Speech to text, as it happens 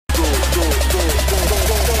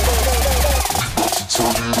ជំ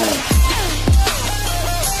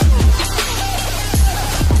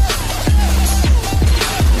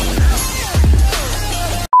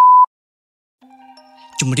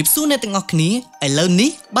រាបសួរអ្នកទាំងអស់គ្នាឥឡូវនេះ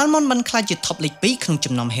BALMOND បានក្លាយជា top លេខ 2 ក្នុង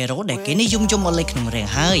ចំណោម hero ដែលគេនិយមយកមកលេងក្នុង rank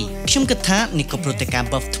ហើយខ្ញុំគិតថានេះក៏ព្រោះតែការ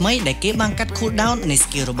buff ថ្មីដែលគេបានកាត់ cooldown នៃ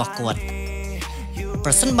skill របស់គាត់ប្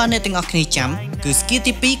រសិនបើអ្នកទាំងអស់គ្នាចាំគឺ skill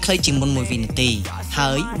ទី2ខ្លីជាងមុន1វិនាទីហើ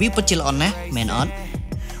យវាពិតជាល្អណាស់មែនអត់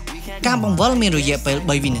ការបង្វិលមានរយៈពេល3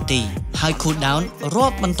វិនាទីហើយ cooldown រា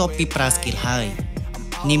ប់បន្ទាប់ពីប្រើ skill ហើយ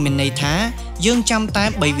នេះមានន័យថាយើងចាំតែ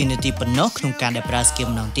3វិនាទីប៉ុណ្ណោះក្នុងការដែលប្រើ skill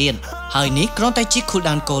ម្ដងទៀតហើយនេះគ្រាន់តែជា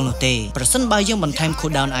cooldown goal នោះទេប្រសិនបើយើងបន្ថែម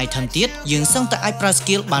cooldown item ទៀតយើងសឹងតែអាចប្រើ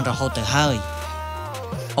skill បានរហូតទៅហើយ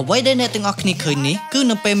អ្វីដែលអ្នកទាំងអស់គ្នាឃើញនេះគឺ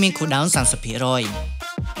នៅពេលមាន cooldown 30%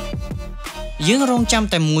 យើងរងចាំ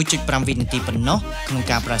តែ 1.5 វិនាទីប៉ុណ្ណោះក្នុង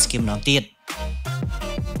ការប្រើ skill ម្ដងទៀត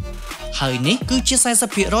ហើយនេះគឺជា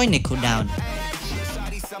 40% នៃ cooldown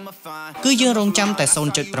គឺយើងរងចាំតែ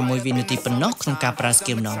 0.6 វិនាទីប៉ុណ្ណោះក្នុងការប្រើ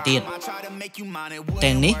skill ម្ដងទៀត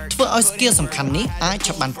តែនេះធ្វើឲ្យ skill សំខាន់នេះអាច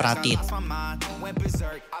ចាប់បានប្រើទៀត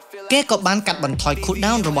គេក៏បានកាត់បន្ថយ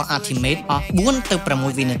cooldown របស់ ultimate អស់ 4 ទៅ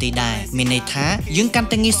 6 វិនាទីដែរមានន័យថាយើងកាន់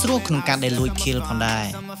តែងាយស្រួលក្នុងការដែលលួច kill ផងដែរ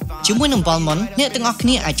ជាមួយនឹង BALMOND អ្នកទាំងអស់គ្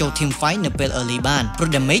នាអាចចូល team fight នៅពេល early បានព្រោះ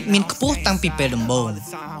damage មានខ្ពស់តាំងពីពេលដំបូង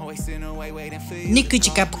នេះគឺ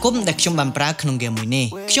ជាការផ្គុំដែលខ្ញុំបានប្រើក្នុងហ្គេមមួយនេះ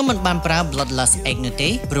ខ្ញុំមិនបានប្រើ Bloodlust Egg នោះទេ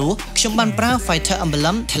ព្រោះខ្ញុំបានប្រើ Fighter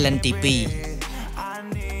Emblem Talent ទី2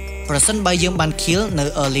ប្រសិនបើយើងបាន kill នៅ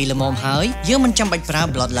early ល្មមហើយយើងមិនចាំបាច់ប្រើ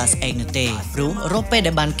Bloodlust Egg នោះទេព្រោះរាល់ពេល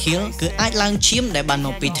ដែលបាន kill គឺអាចឡើងឈាមដែលបានម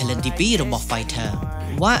កពី Talent ទី2របស់ Fighter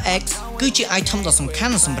X គឺជា item ដ៏សំខា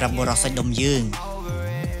ន់សម្រាប់បុរសសាច់ដុំយើង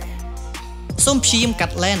សូមព្យាយាមកា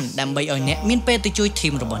ត់ lane ដើម្បីឲ្យអ្នកមានពេលទៅជួយ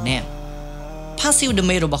team របស់អ្នកpassive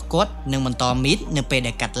damage របស់គាត់នឹងបន្ត mid នៅពេល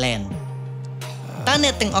ដែលកាត់ lane តើអ្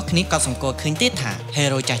នកទាំងអស់គ្នាក៏សង្កេតឃើញទេថា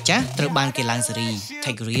hero ចាស់ៗត្រូវបានគេឡើងស៊េរី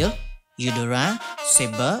Tigreal, Eudora,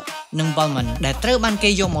 Saber និង BALMOND ដែលត្រូវបានគេ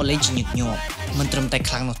យកមកលេងជាញឹកញាប់មិនត្រឹមតែ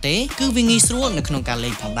ខ្លាំងនោះទេគឺវាងាយស្រួលនៅក្នុងការលេ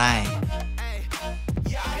ងផងដែរ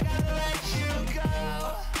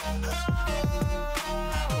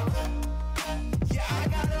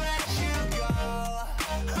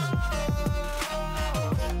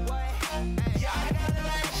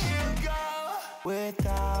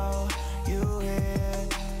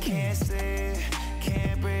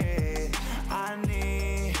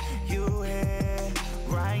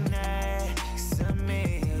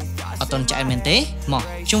អត់តន់ឆ្អែតមែនទេមក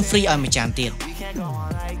ខ្ញុំ free ឲ្យមួយចានទៀត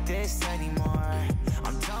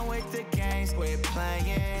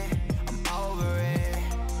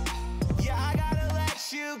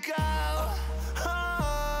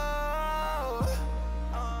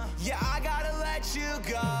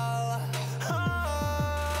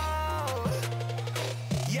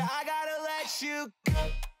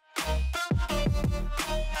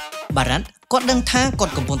បារ៉ាត់គាត់ដឹងថាគា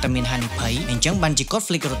ត់កំពុងតែមានហានិភ័យអញ្ចឹងបានជាគាត់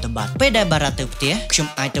flick រត់ទៅបាត់ពេលដែលបារ៉ាត់ទៅផ្ទះខ្ញុំ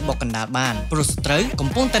អាចទៅបុកកណ្ដាលបានព្រោះសត្រូវកំ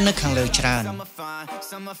ពុងតែនៅខាងលើច្រើន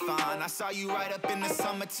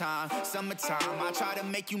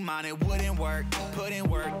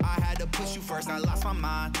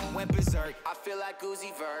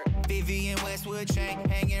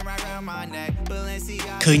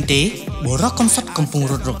ឃើញទេបុរសកំសត់កំពុង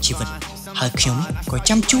រត់រកជីវិតហើយខ្ញុំក៏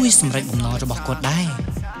ចាំជួយសម្រេចបំណងរបស់គាត់ដែរ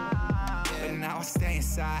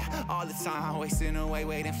All the time wasting away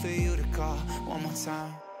waiting for you to call one more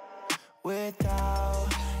time without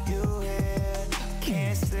you here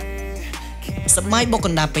can't sleep សប្បាយបុកក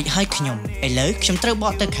ណ្ដាលពេកហើយខ្ញុំឥឡូវខ្ញុំត្រូវប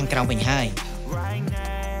កទៅខាងក្រៅវិញហើយ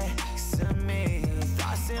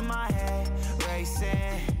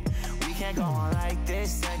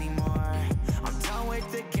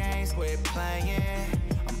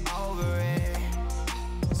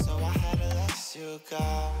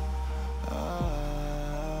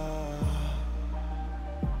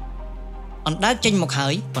អណ្ដើកចេញមកហើ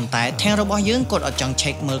យប៉ុន្តែធាងរបស់យើងគាត់អត់ចង់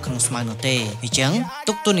ឆែកមើលក្នុងស្មៅនោះទេអញ្ចឹង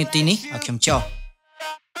ទុកទូនីតិនេះឲ្យខ្ញុំចុះ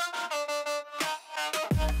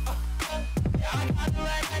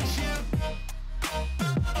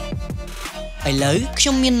ឥឡូវខ្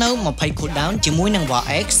ញុំមាននៅ20 cooldown ជាមួយនឹង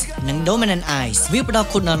X និង Dominant Eyes វាផ្ដល់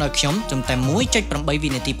cooldown ឲ្យខ្ញុំត្រឹមតែ 1.8 វិ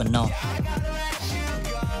នាទីប៉ុណ្ណោះ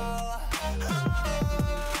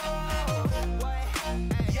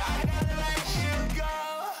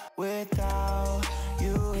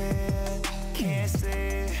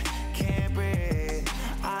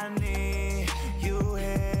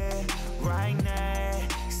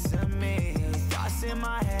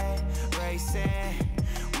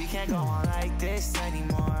Go on like this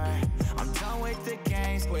anymore. I'm done with the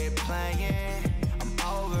games, quit playing. I'm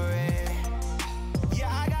over it. Yeah,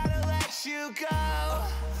 I gotta let you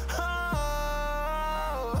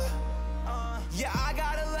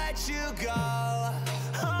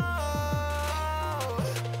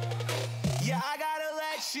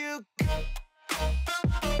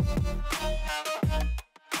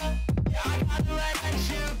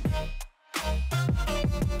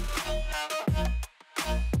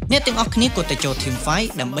អ្នកទាំងអស់គ្នាក៏ទៅចូល team fight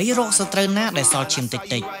ដើម្បីរកសត្រូវណាដែលសល់ឈាមតិច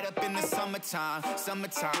តិច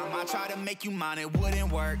Summertime, I try to make you mine, it wouldn't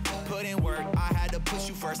work. Put in work, I had to push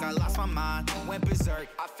you first. I lost my mind, went berserk.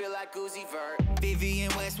 I feel like Uzi Vert.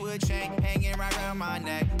 Vivian Westwood chain hanging right around my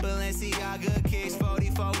neck. Balenciaga kicks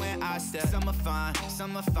 44 when I step. Summer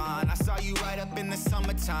fine, I saw you right up in the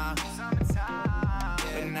summertime.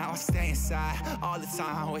 But now I stay inside all the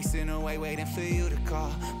time, wasting away, waiting for you to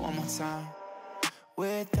call one more time.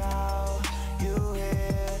 Without you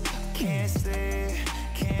here, can't sleep,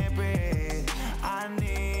 can't breathe. I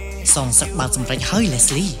need សងសឹកបានសម្រេចហើយ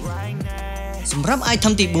Leslie សម្រាប់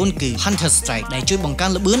item ទី 4 គឺ Hunter Strike ដែលជួយបង្កើ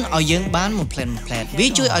នល្បឿនឲ្យយើងបានមួយផ្លែតវា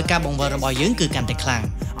ជួយឲ្យការបង្វិលរបស់យើងគឺកាន់តែខ្លាំង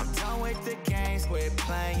I'm done with the games we're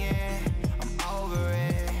playing. I'm over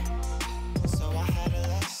it. So I had to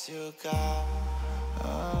let you go.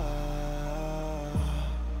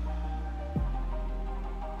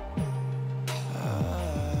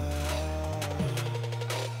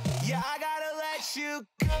 Yeah, I gotta let you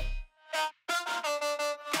go.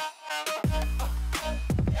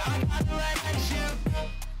 Let you go.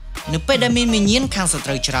 នៅពេលដែលមានវិញ្ញាណខាងសត្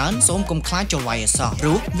រូវច្រើនសូមកុំខ្លាចចង្វាយអសោះព្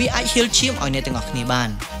រោះវាអាចហៀលឈាមឲ្យអ្នកទាំងអស់គ្នាបាន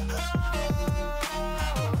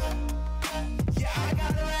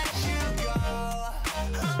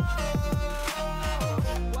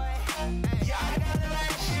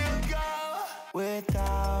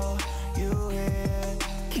Without you here,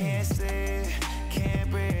 can't sleep, can't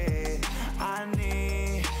breathe. I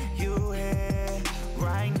need you here,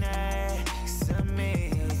 right next to me.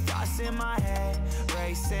 Thoughts in my head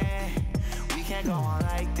racing. We can't go on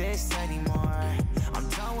like this anymore. I'm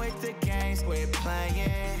done with the games we're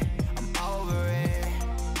playing. I'm over it.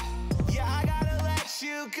 Yeah, I gotta let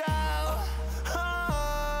you go.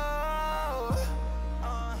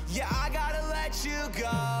 Yeah, I gotta let you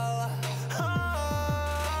go.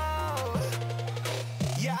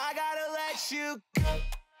 Yeah, I gotta let you go.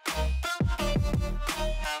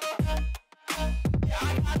 Yeah,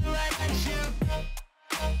 I gotta let you go.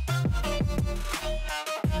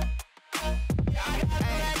 Yeah, I gotta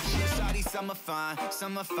let you go. Shawty, summer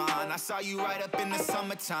fine. I saw you right up in the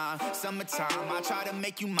summertime. I try to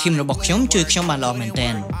make you mine. ធីមរបស់ខ្ញុំជួយខ្ញុំបានល្អមែនទែ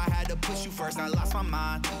ន I had to push you first. I lost my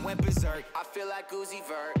mind, went berserk. I feel like Uzi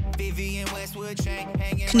Vert. Vivian Westwood chain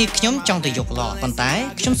hanging. គ្នាខ្ញុំចង់ទៅយកឡប៉ុន្តែ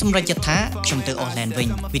ខ្ញុំសម្រេចចិត្តថាខ្ញុំទៅអូសឡែនវិញ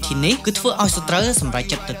វិធីនេះគឺធ្វើឲ្យសត្រូវសម្រេច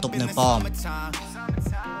ចិត្តទៅទប់នៅប៉ម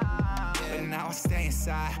But now I stay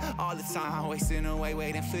inside all the time, wasting away,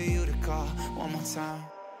 waiting for you to call one more time.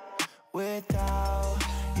 Without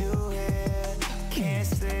you here, can't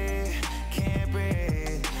sleep, can't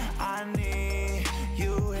breathe. I need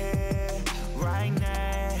you here, right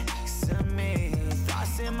next to me.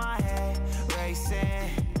 Thoughts in my head racing.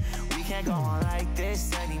 We can't go on like this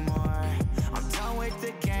anymore. I'm done with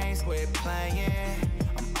the games we're playing.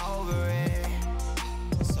 I'm over it.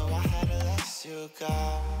 So I had to let you go.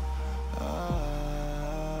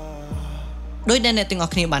 ដោយដែលអ្នកទាំងអ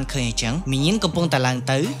ស់គ្នាបានឃើញអញ្ចឹងមីញៀនកំពុងតែឡើង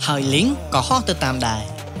ទៅហើយ Link ក៏ហោះទៅតាមដែរ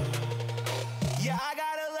Yeah, I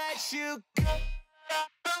gotta let you go.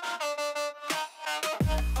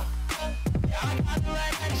 Yeah, I gotta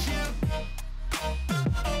let you go.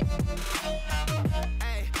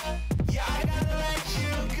 Hey, yeah, I gotta let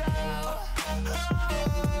you go.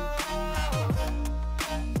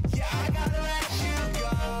 Yeah, I gotta let you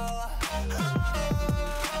go.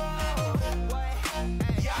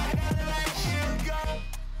 Yeah, I gotta let you go.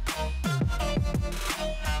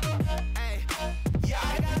 Hey, yeah,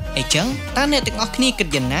 I gotta. អញ្ចឹងតើអ្នកទាំងអស់គ្នាគិត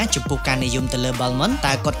យ៉ាងណាចំពោះការនិយមទៅលើ BALMOND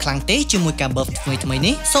តើគាត់ខ្លាំងទេជាមួយការ buff ថ្មី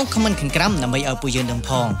នេះសូម comment ខាងក្រោមដើម្បីឲ្យពួកយើងដឹង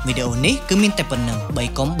ផងវីដេអូនេះគឺមានតែប៉ុណ្្នឹង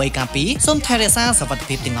3កុំ3ការ2សូមថែរក្សាសុវត្ថិ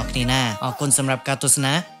ភាពទាំងអស់គ្នាណាអរគុណសម្រាប់ការទស្ស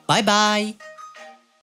នាបាយបាយ